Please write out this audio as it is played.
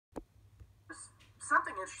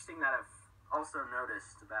something interesting that I've also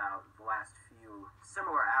noticed about the last few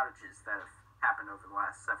similar outages that have happened over the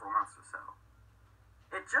last several months or so.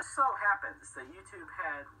 It just so happens that YouTube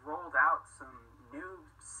had rolled out some new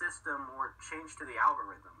system or change to the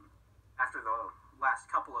algorithm after the last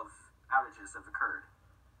couple of outages have occurred.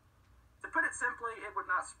 To put it simply, it would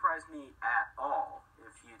not surprise me at all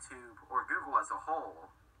if YouTube, or Google as a whole,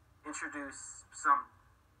 introduce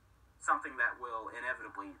something that will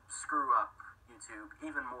inevitably screw up YouTube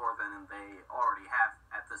even more than they already have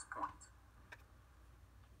at this point.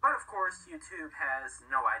 But of course, YouTube has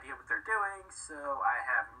no idea what they're doing, so I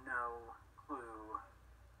have no clue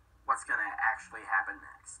what's going to actually happen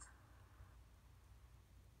next.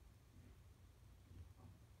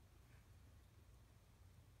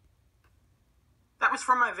 That was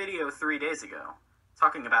from my video 3 days ago,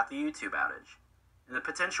 talking about the YouTube outage, and the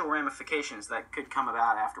potential ramifications that could come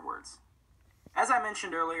about afterwards. As I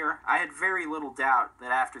mentioned earlier, I had very little doubt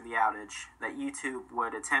that after the outage, that YouTube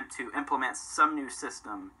would attempt to implement some new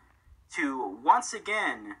system to, once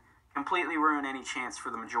again, completely ruin any chance for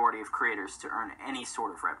the majority of creators to earn any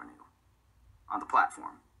sort of revenue on the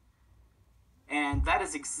platform. And that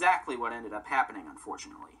is exactly what ended up happening,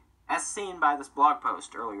 unfortunately, as seen by this blog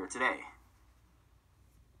post earlier today.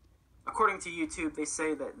 According to YouTube, they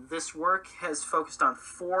say that this work has focused on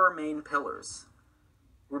 4 main pillars: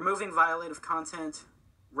 removing violative content,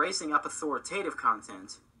 raising up authoritative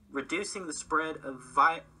content, reducing the spread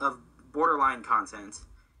of borderline content,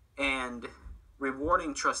 and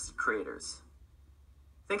rewarding trusted creators.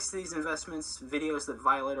 Thanks to these investments, videos that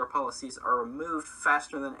violate our policies are removed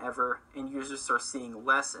faster than ever, and users are seeing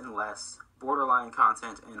less and less borderline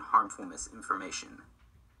content and harmful misinformation.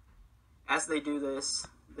 As they do this,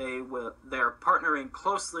 they're partnering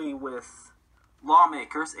closely with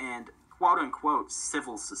lawmakers and quote-unquote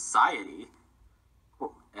civil society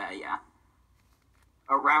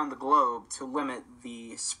around the globe to limit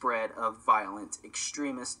the spread of violent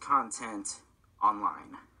extremist content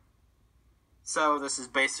online. So this is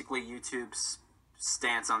basically YouTube's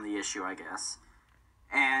stance on the issue, I guess.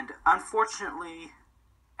 And unfortunately,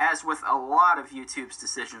 as with a lot of YouTube's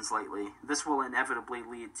decisions lately, this will inevitably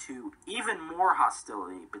lead to even more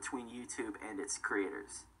hostility between YouTube and its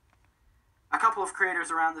creators. A couple of creators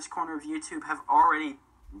around this corner of YouTube have already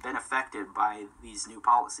been affected by these new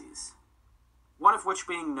policies. One of which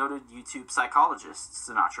being noted YouTube psychologist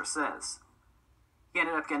Sinatra Says. He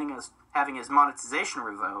ended up having his monetization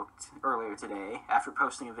revoked earlier today after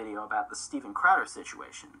posting a video about the Steven Crowder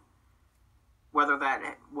situation. Whether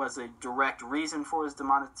that was a direct reason for his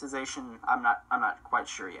demonetization, I'm not quite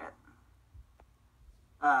sure yet.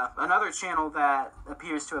 Another channel that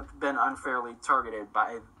appears to have been unfairly targeted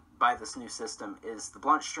by this new system is the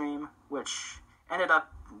Blunt Stream, which ended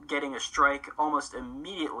up getting a strike almost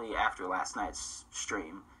immediately after last night's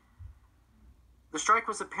stream. The strike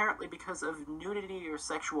was apparently because of nudity or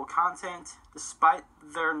sexual content, despite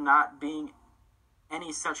there not being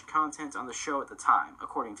any such content on the show at the time,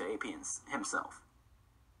 according to AP himself.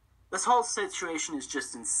 This whole situation is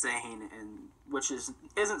just insane, and which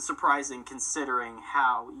isn't surprising considering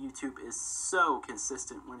how YouTube is so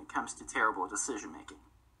consistent when it comes to terrible decision making.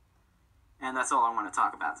 And that's all I want to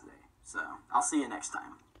talk about today. So, I'll see you next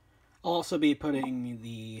time. I'll also be putting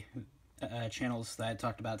the channels that I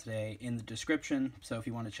talked about today in the description, so if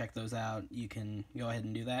you want to check those out, you can go ahead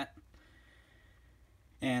and do that.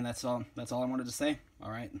 And that's all I wanted to say.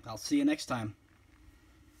 Alright, I'll see you next time.